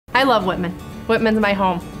I love Whitman. Whitman's my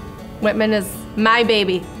home. Whitman is my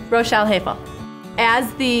baby. Rochelle Hafel.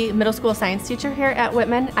 As the middle school science teacher here at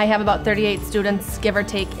Whitman, I have about 38 students, give or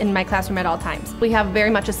take, in my classroom at all times. We have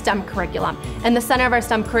very much a STEM curriculum, and the center of our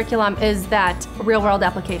STEM curriculum is that real-world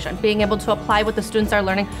application, being able to apply what the students are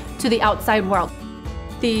learning to the outside world.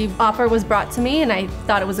 The offer was brought to me, and I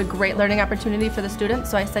thought it was a great learning opportunity for the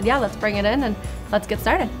students, so I said, yeah, let's bring it in and let's get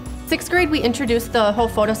started. Sixth grade, we introduced the whole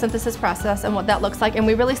photosynthesis process and what that looks like, and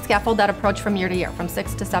we really scaffold that approach from year to year, from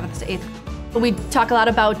 6th to 7th to 8th. We talk a lot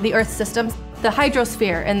about the Earth systems, the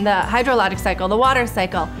hydrosphere and the hydrologic cycle, the water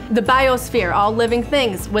cycle, the biosphere, all living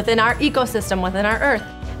things within our ecosystem, within our Earth.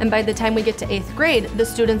 And by the time we get to 8th grade, the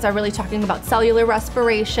students are really talking about cellular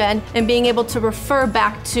respiration and being able to refer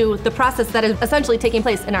back to the process that is essentially taking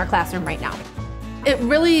place in our classroom right now. It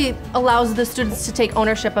really allows the students to take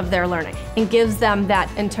ownership of their learning and gives them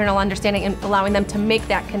that internal understanding and allowing them to make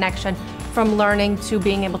that connection from learning to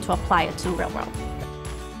being able to apply it to the real world.